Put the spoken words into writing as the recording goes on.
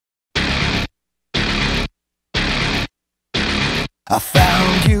I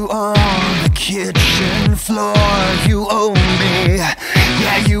found you on the kitchen floor. You owe me,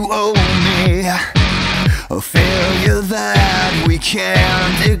 yeah, you owe me. A failure that we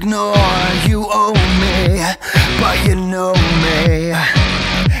can't ignore. You owe me, but you know me.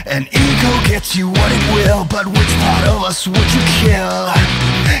 An ego gets you what it will, but which part of us would you kill?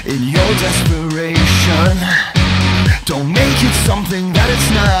 In your desperation, don't make it something that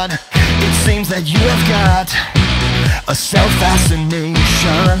it's not. It seems that you have got a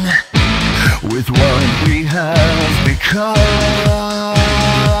self-assassination with what we have become.